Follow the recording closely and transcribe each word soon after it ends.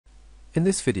In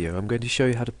this video I'm going to show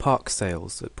you how to park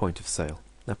sales at point of sale.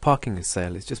 Now, parking a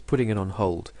sale is just putting it on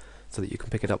hold so that you can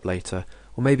pick it up later,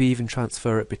 or maybe even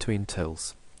transfer it between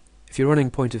tills. If you're running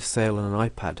point of sale on an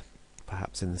iPad,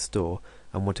 perhaps in the store,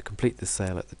 and want to complete the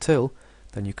sale at the till,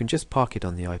 then you can just park it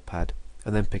on the iPad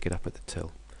and then pick it up at the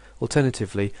till.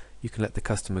 Alternatively, you can let the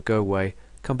customer go away,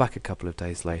 come back a couple of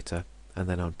days later, and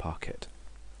then unpark it.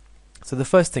 So the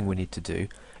first thing we need to do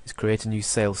is create a new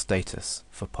sales status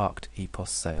for parked EPOS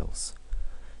sales.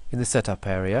 In the setup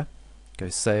area, go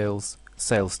Sales,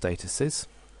 Sales Statuses,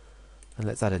 and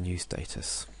let's add a new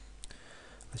status.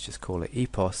 Let's just call it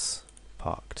EPOS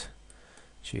Parked.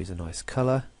 Choose a nice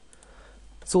colour.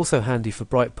 It's also handy for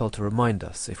Brightpearl to remind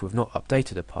us if we've not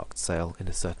updated a parked sale in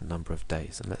a certain number of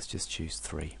days, and let's just choose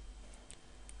 3.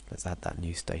 Let's add that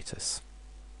new status.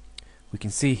 We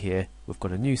can see here we've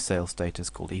got a new sales status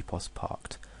called EPOS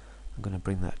Parked. I'm going to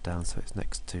bring that down so it's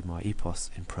next to my EPOS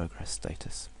in progress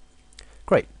status.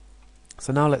 Great.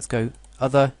 So now let's go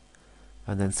Other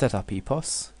and then Set up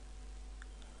EPOS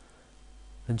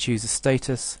and choose a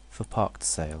status for parked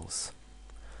sales.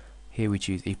 Here we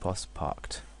choose EPOS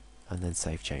Parked and then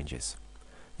Save Changes.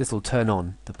 This will turn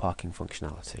on the parking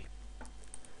functionality.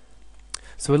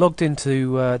 So we're logged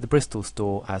into the Bristol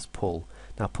store as Paul.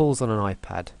 Now Paul's on an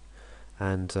iPad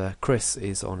and Chris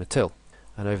is on a till,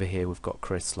 and over here we've got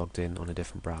Chris logged in on a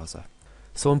different browser.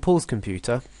 So on Paul's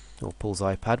computer, or Paul's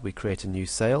iPad, we create a new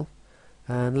sale,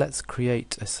 and let's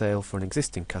create a sale for an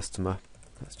existing customer.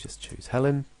 Let's just choose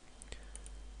Helen,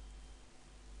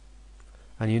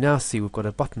 and you now see we've got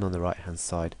a button on the right hand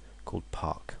side called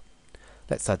Park.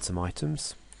 Let's add some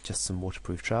items, just some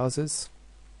waterproof trousers,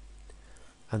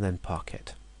 and then park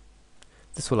it.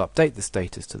 This will update the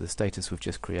status to the status we've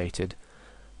just created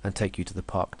and take you to the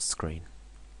parked screen.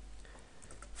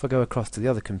 If I go across to the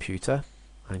other computer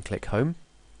and click Home,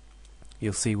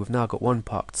 you'll see we've now got one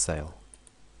parked sale.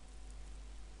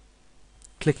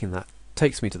 Clicking that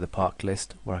takes me to the parked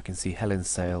list where I can see Helen's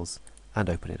sales and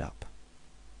open it up.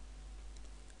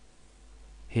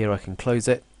 Here I can close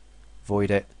it, void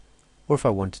it, or if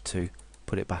I wanted to,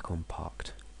 put it back on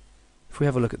parked. If we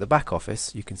have a look at the back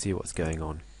office, you can see what's going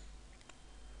on.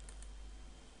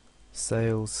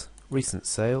 Sales, recent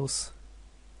sales,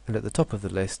 and at the top of the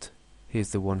list,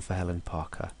 here's the one for Helen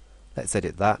Parker. Let's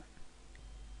edit that.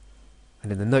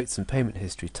 And in the Notes and Payment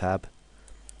History tab,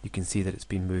 you can see that it's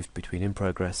been moved between in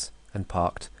progress and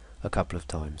parked a couple of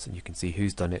times, and you can see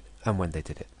who's done it and when they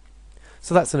did it.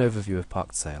 So that's an overview of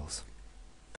parked sales.